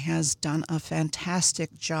 has done a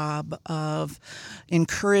fantastic job of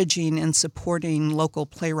encouraging and supporting local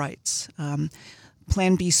playwrights.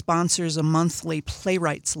 Plan B sponsors a monthly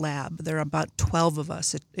playwrights lab. There are about 12 of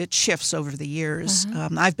us. It shifts over the years.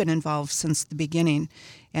 I've been involved since the beginning,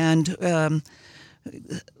 and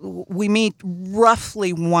we meet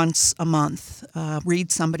roughly once a month,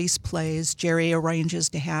 read somebody's plays. Jerry arranges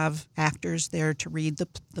to have actors there to read the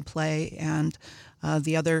play, and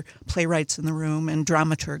the other playwrights in the room, and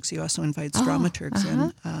dramaturgs. He also invites dramaturgs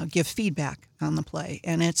in, give feedback on the play.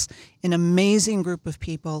 And it's an amazing group of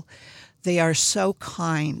people. They are so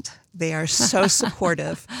kind. They are so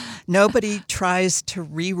supportive. Nobody tries to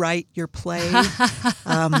rewrite your play.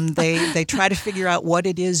 They try to figure out what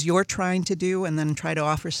it is you're trying to do, and then try to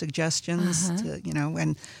offer suggestions.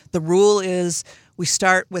 And the rule is we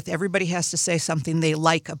start with everybody has to say something they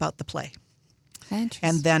like about the play.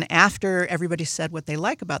 And then after everybody said what they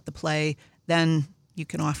like about the play, then you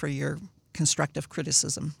can offer your constructive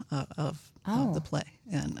criticism of the play,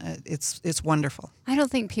 and it's wonderful. I don't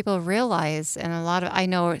think people realize, and I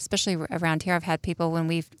know, especially around here, I've had people when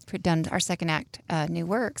we've done our second act New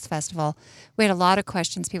Works Festival, we had a lot of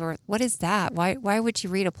questions. People were, "What is that? Why would you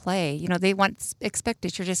read a play?" They expect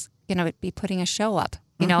that you're just be putting a show up.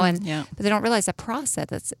 But they don't realize the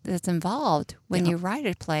process that's involved when you write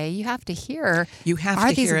a play. You have to hear. You have are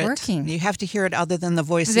to these hear working? You have to hear it other than the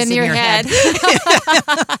voices in your head.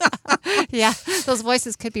 Yeah, those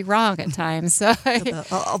voices could be wrong at times. So.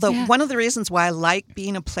 Although one of the reasons why I like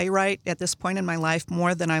being a playwright at this point in my life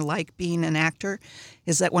more than I like being an actor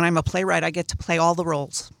is that when I'm a playwright, I get to play all the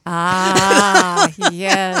roles.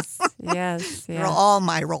 Yes. They're all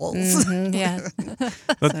my roles. Yes.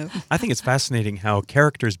 I think it's fascinating how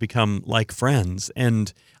characters become like friends.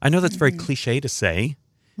 And I know that's very cliche to say,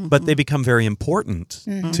 but they become very important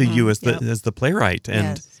to you as the playwright.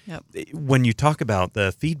 And when you talk about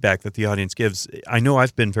the feedback that the audience gives, I know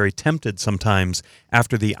I've been very tempted sometimes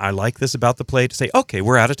after I like this about the play to say, "Okay,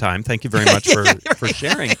 we're out of time. Thank you very much for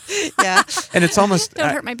sharing." Yeah. And it's almost... Don't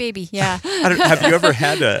hurt my baby. Yeah. Have you ever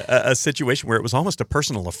had a situation where it was almost a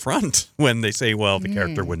personal affront when they say, "Well, the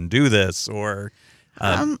character wouldn't do this," or...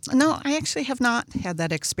 No, I actually have not had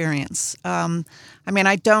that experience.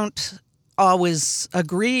 I don't always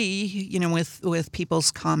agree, with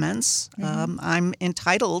people's comments. I'm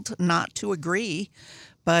entitled not to agree,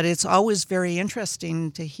 but it's always very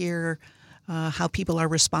interesting to hear how people are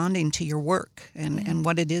responding to your work and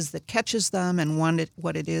what it is that catches them and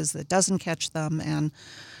what it is that doesn't catch them. And,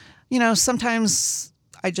 sometimes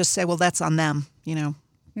I just say, well, that's on them.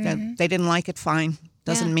 That they didn't like it, fine.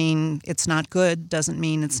 Doesn't mean it's not good. Doesn't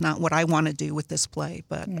mean it's not what I want to do with this play.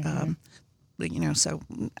 But, so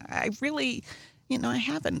I really, I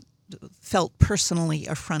haven't felt personally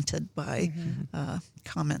affronted by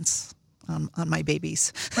comments on my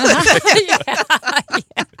babies.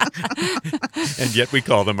 And yet we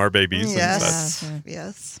call them our babies. Yes,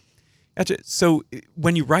 yes. So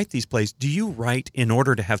when you write these plays, do you write in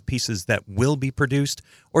order to have pieces that will be produced?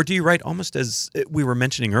 Or do you write almost as we were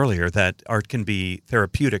mentioning earlier, that art can be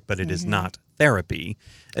therapeutic, but it is not therapy?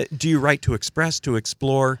 Do you write to express, to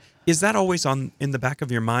explore? Is that always in the back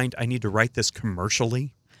of your mind, I need to write this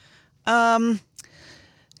commercially?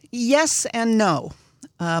 Yes and no.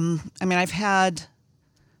 I've had...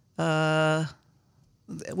 I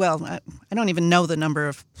don't even know the number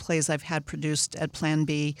of plays I've had produced at Plan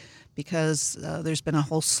B because there's been a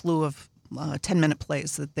whole slew of 10-minute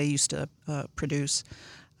plays that they used to produce.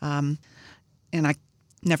 And I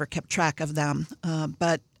never kept track of them.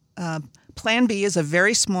 But Plan B is a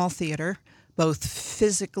very small theater, both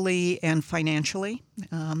physically and financially.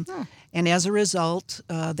 And as a result,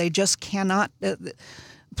 they just cannot.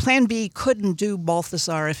 Plan B couldn't do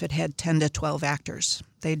Balthazar if it had 10 to 12 actors.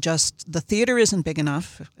 The theater isn't big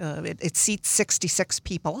enough. It seats 66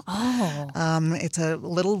 people. It's a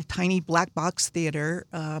little tiny black box theater,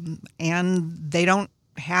 and they don't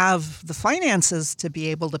have the finances to be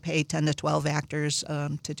able to pay 10 to 12 actors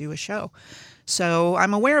to do a show. So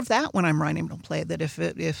I'm aware of that when I'm writing a play, that if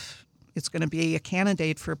it's going to be a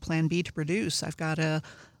candidate for Plan B to produce, I've got to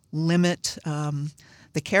limit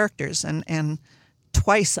the characters. And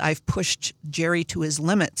twice I've pushed Jerry to his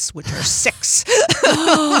limits, which are 6.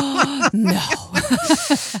 No.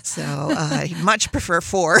 So I'd much prefer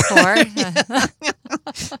 4. 4?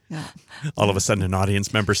 Yeah. All of a sudden, an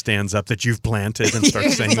audience member stands up that you've planted and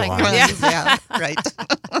starts saying Like, lines. yeah, right.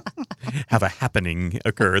 Have a happening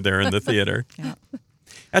occur there in the theater. Yeah.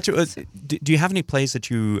 Actually, do you have any plays that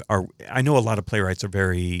you are? I know a lot of playwrights are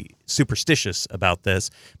very superstitious about this,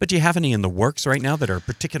 but do you have any in the works right now that are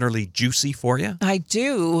particularly juicy for you? I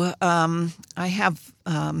do. I have.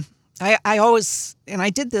 I always, and I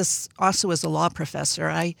did this also as a law professor.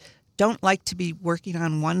 I don't like to be working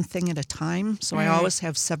on one thing at a time, so I always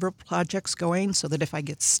have several projects going, so that if I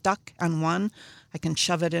get stuck on one, I can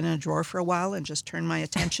shove it in a drawer for a while and just turn my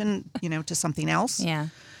attention, to something else. Yeah.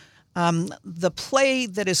 The play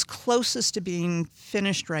that is closest to being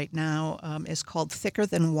finished right now is called Thicker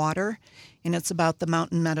Than Water, and it's about the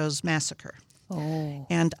Mountain Meadows Massacre. Oh.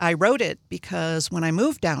 And I wrote it because when I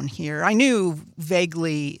moved down here, I knew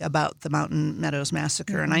vaguely about the Mountain Meadows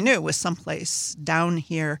Massacre, and I knew it was someplace down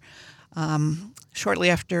here. Shortly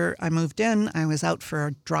after I moved in, I was out for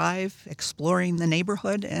a drive exploring the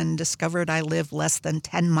neighborhood and discovered I live less than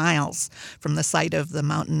 10 miles from the site of the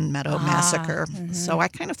Mountain Meadow Massacre. Mm-hmm. So I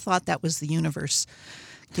kind of thought that was the universe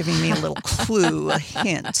giving me a little clue, a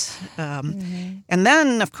hint. And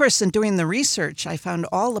then, of course, in doing the research, I found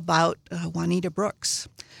all about Juanita Brooks,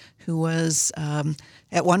 who was,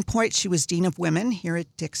 at one point, she was Dean of Women here at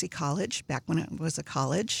Dixie College, back when it was a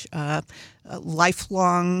college, a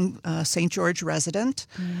lifelong St. George resident,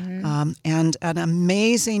 and an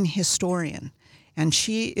amazing historian. And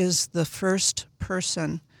she is the first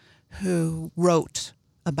person who wrote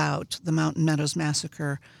about the Mountain Meadows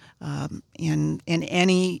Massacre in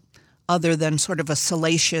any other than sort of a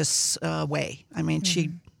salacious way. I mean,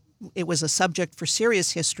 it was a subject for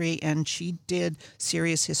serious history, and she did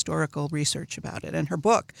serious historical research about it. And her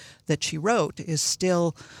book that she wrote is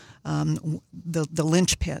still the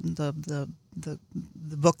linchpin, the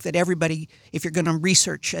book that everybody, if you're going to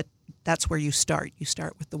research it, that's where you start. You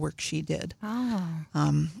start with the work she did. Oh.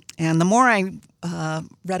 And the more I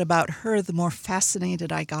read about her, the more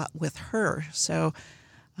fascinated I got with her. So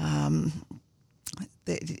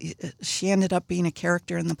she ended up being a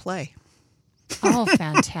character in the play. Oh,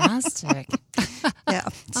 fantastic. Yeah.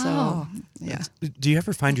 So, yeah. Do you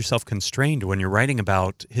ever find yourself constrained when you're writing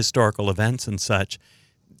about historical events and such?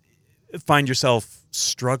 Find yourself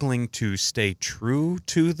struggling to stay true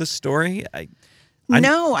to the story?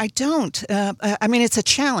 No, I don't. I mean, it's a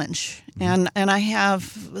challenge. And I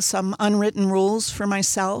have some unwritten rules for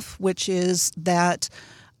myself, which is that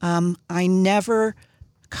I never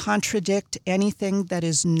contradict anything that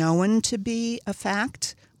is known to be a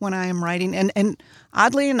fact when I am writing. And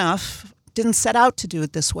oddly enough, didn't set out to do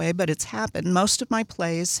it this way, but it's happened. Most of my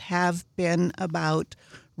plays have been about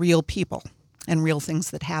real people and real things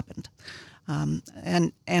that happened.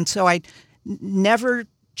 And so I never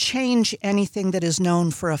change anything that is known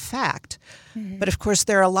for a fact. But of course,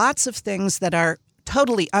 there are lots of things that are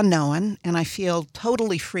totally unknown, and I feel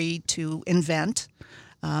totally free to invent.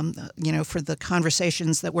 For the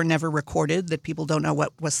conversations that were never recorded, that people don't know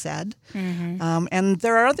what was said. And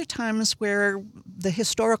there are other times where the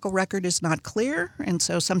historical record is not clear, and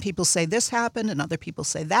so some people say this happened and other people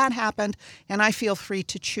say that happened, and I feel free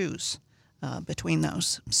to choose between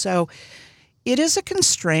those. So it is a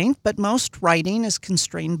constraint, but most writing is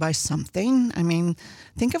constrained by something. I mean,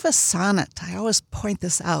 think of a sonnet. I always point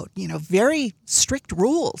this out, very strict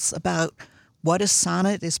rules about what a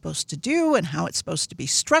sonnet is supposed to do and how it's supposed to be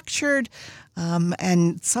structured.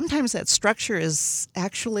 And sometimes that structure is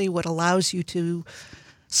actually what allows you to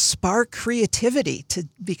spark creativity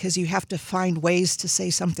because you have to find ways to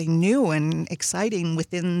say something new and exciting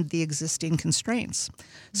within the existing constraints.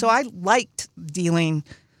 So I liked dealing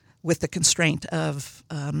with the constraint of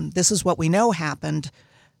this is what we know happened,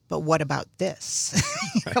 but what about this?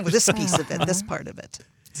 This piece of it, this part of it.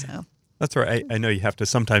 So. That's right. I know you have to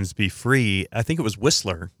sometimes be free. I think it was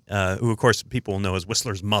Whistler, who, of course, people know as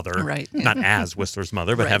Whistler's mother. Right. Not as Whistler's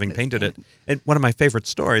mother, but Right. having painted it. And one of my favorite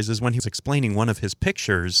stories is when he was explaining one of his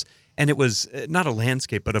pictures, and it was not a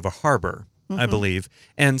landscape, but of a harbor, I believe.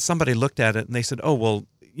 And somebody looked at it, and they said, oh, well,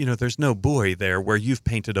 there's no buoy there where you've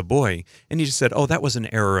painted a buoy. And he just said, oh, that was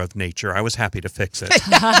an error of nature. I was happy to fix it.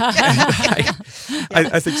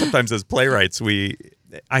 I think sometimes as playwrights,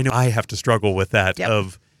 I know I have to struggle with that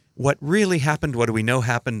of what really happened, what do we know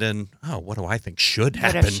happened, and what do I think should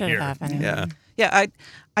happen here? Yeah. Yeah,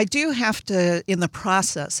 I do have to, in the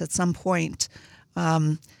process, at some point,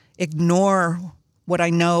 ignore what I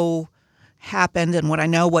know happened and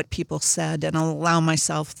what people said, and allow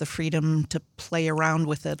myself the freedom to play around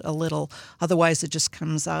with it a little. Otherwise, it just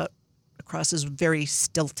comes out across as very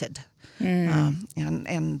stilted. So,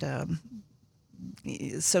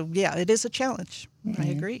 yeah, it is a challenge. I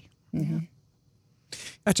agree. Mm-hmm.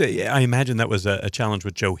 Actually, I imagine that was a challenge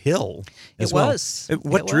with Joe Hill as well. It was.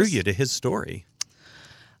 What drew you to his story?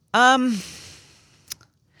 I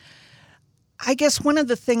guess one of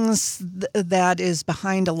the things that is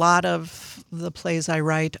behind a lot of the plays I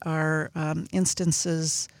write are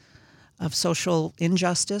instances of social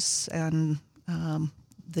injustice and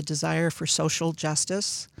the desire for social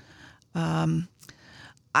justice. I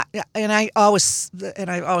always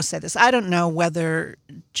say this. I don't know whether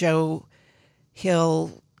Joe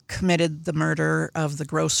Hill committed the murder of the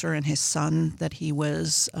grocer and his son that he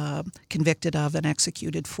was convicted of and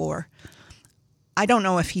executed for. I don't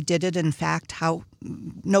know if he did it. In fact, how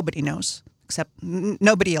nobody knows, except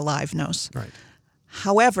nobody alive knows. Right.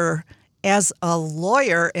 However, as a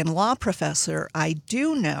lawyer and law professor, I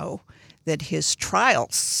do know that his trial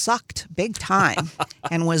sucked big time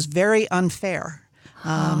and was very unfair.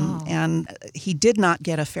 And he did not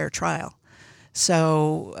get a fair trial.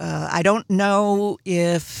 So I don't know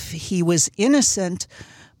if he was innocent,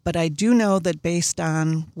 but I do know that based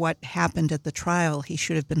on what happened at the trial, he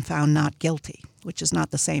should have been found not guilty, which is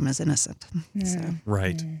not the same as innocent. So,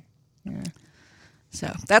 Right.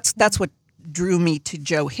 so that's what drew me to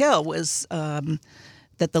Joe Hill was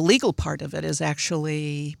that the legal part of it is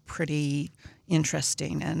actually pretty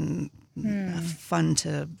interesting and fun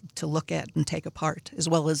to look at and take apart, as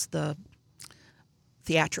well as the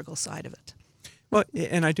theatrical side of it. Well,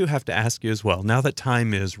 and I do have to ask you as well, now that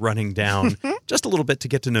time is running down, just a little bit to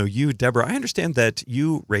get to know you, Deborah. I understand that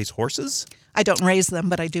you raise horses? I don't raise them,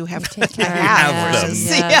 but I do have Take care have of them.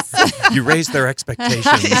 them. Yes. You raise their expectations.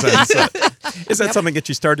 And so, is that something that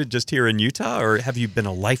you started just here in Utah, or have you been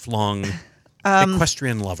a lifelong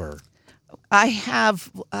equestrian lover? I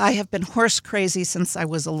have been horse crazy since I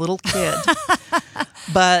was a little kid,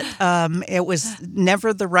 but it was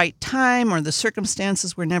never the right time, or the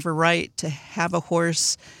circumstances were never right to have a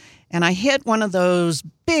horse. And I hit one of those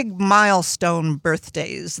big milestone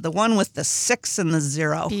birthdays, the one with the 6 and the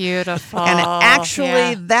 0. Beautiful. And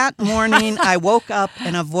actually, that morning, I woke up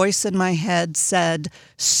and a voice in my head said,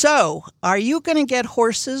 "So, are you going to get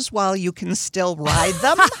horses while you can still ride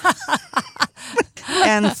them?"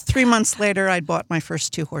 And 3 months later, I bought my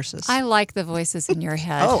first 2 horses. I like the voices in your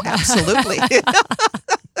head. Oh, absolutely.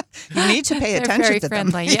 You need to pay They're attention very to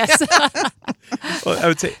friendly, them. yes. Well, I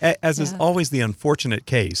would say, as is always the unfortunate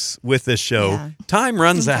case with this show, time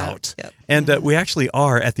runs out. Yep. And we actually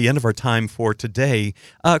are at the end of our time for today.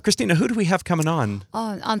 Christina, who do we have coming on?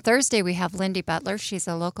 On Thursday, we have Lindy Butler. She's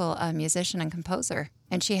a local musician and composer,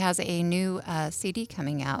 and she has a new CD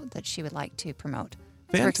coming out that she would like to promote.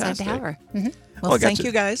 We're excited to have her. Well, thank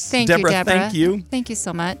you guys. Thank Deborah, you, Deborah. thank you. Thank you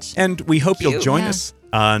so much. And we hope you'll join Yeah. us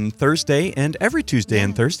on Thursday and every Tuesday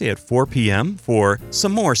and Thursday at 4 p.m. for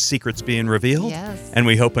some more secrets being revealed. Yes. And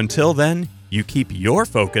we hope until then, you keep your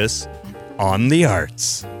focus on the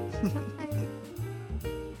arts.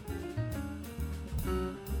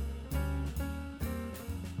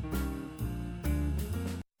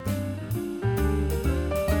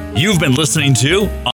 You've been listening to